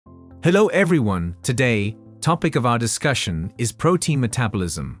Hello everyone, today, topic of our discussion is protein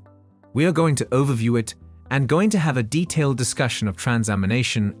metabolism. We are going to overview it and going to have a detailed discussion of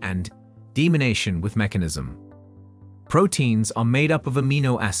transamination and deamination with mechanism. Proteins are made up of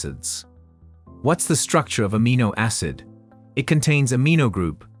amino acids. What's the structure of amino acid? It contains amino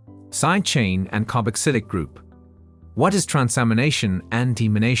group, side chain and carboxylic group. What is transamination and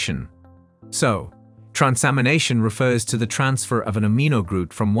deamination? So, transamination refers to the transfer of an amino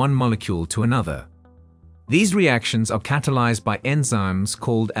group from one molecule to another. These reactions are catalyzed by enzymes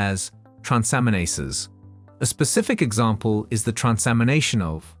called as transaminases. A specific example is the transamination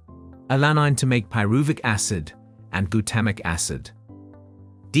of alanine to make pyruvic acid and glutamic acid.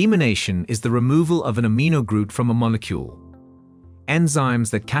 Deamination is the removal of an amino group from a molecule.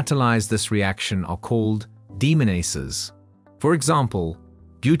 Enzymes that catalyze this reaction are called deaminases. For example,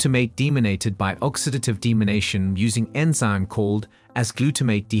 glutamate deaminated by oxidative deamination using enzyme called as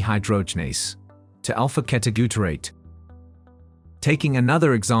glutamate dehydrogenase to alpha-ketoglutarate. Taking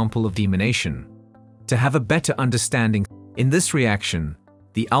another example of deamination, to have a better understanding, in this reaction,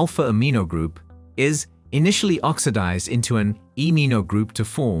 the alpha amino group is initially oxidized into an amino group to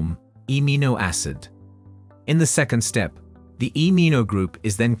form amino acid. In the second step, the amino group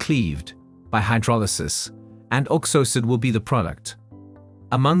is then cleaved by hydrolysis, and oxoacid will be the product.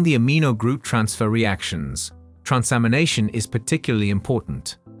 Among the amino group transfer reactions, transamination is particularly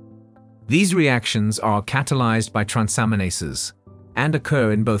important. These reactions are catalyzed by transaminases and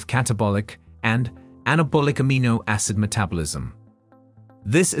occur in both catabolic and anabolic amino acid metabolism.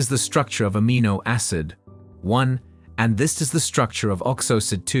 This is the structure of amino acid 1, and this is the structure of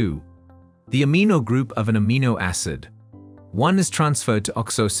oxoacid 2. The amino group of an amino acid 1 is transferred to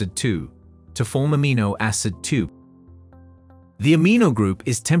oxoacid 2 to form amino acid 2. The amino group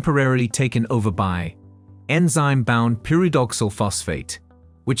is temporarily taken over by enzyme-bound pyridoxal phosphate,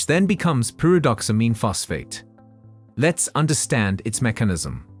 which then becomes pyridoxamine phosphate. Let's understand its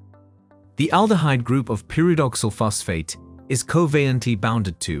mechanism. The aldehyde group of pyridoxal phosphate is covalently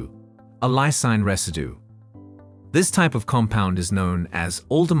bounded to a lysine residue. This type of compound is known as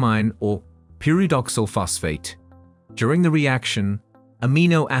aldimine or pyridoxal phosphate. During the reaction,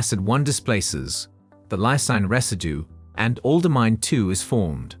 amino acid 1 displaces the lysine residue and aldimine 2 is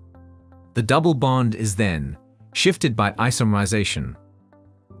formed. The double bond is then shifted by isomerization.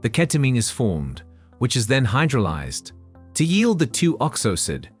 The ketamine is formed, which is then hydrolyzed to yield the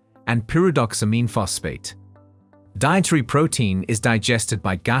 2-oxoacid and pyridoxamine phosphate. Dietary protein is digested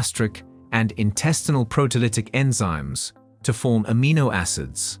by gastric and intestinal proteolytic enzymes to form amino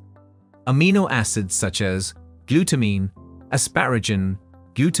acids. Amino acids such as glutamine, asparagine,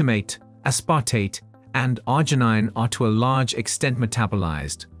 glutamate, aspartate, and arginine are to a large extent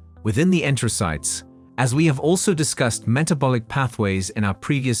metabolized within the enterocytes, as we have also discussed metabolic pathways in our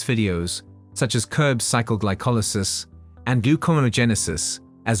previous videos, such as Krebs cycle glycolysis and gluconeogenesis,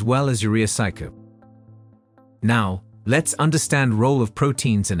 as well as urea cycle. Now, let's understand role of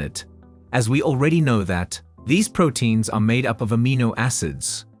proteins in it, as we already know that these proteins are made up of amino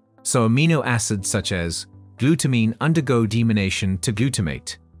acids, so amino acids such as glutamine undergo deamination to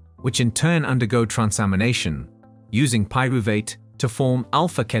glutamate, which in turn undergo transamination, using pyruvate to form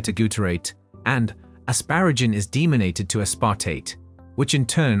alpha-ketoglutarate, and asparagine is deaminated to aspartate, which in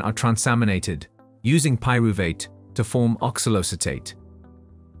turn are transaminated, using pyruvate to form oxaloacetate.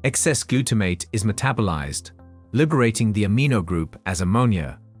 Excess glutamate is metabolized, liberating the amino group as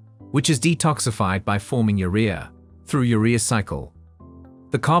ammonia, which is detoxified by forming urea through urea cycle.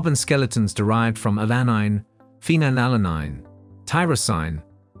 The carbon skeletons derived from alanine, phenylalanine, tyrosine,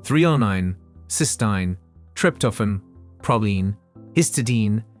 threonine, cysteine, tryptophan, proline,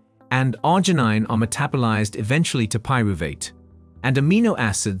 histidine, and arginine are metabolized eventually to pyruvate, and amino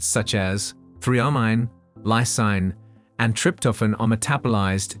acids such as threonine, lysine, and tryptophan are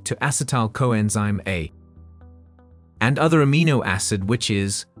metabolized to acetyl coenzyme A. And other amino acid, which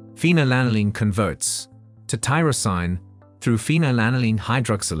is phenylalanine, converts to tyrosine through phenylalanine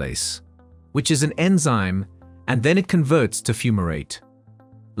hydroxylase, which is an enzyme, and then it converts to fumarate.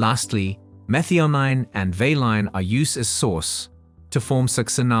 Lastly, methionine and valine are used as source to form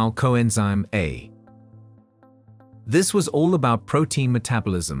succinyl coenzyme A. This was all about protein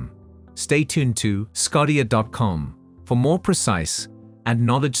metabolism. Stay tuned to sqadia.com for more precise and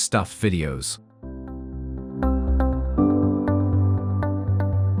knowledge stuff videos.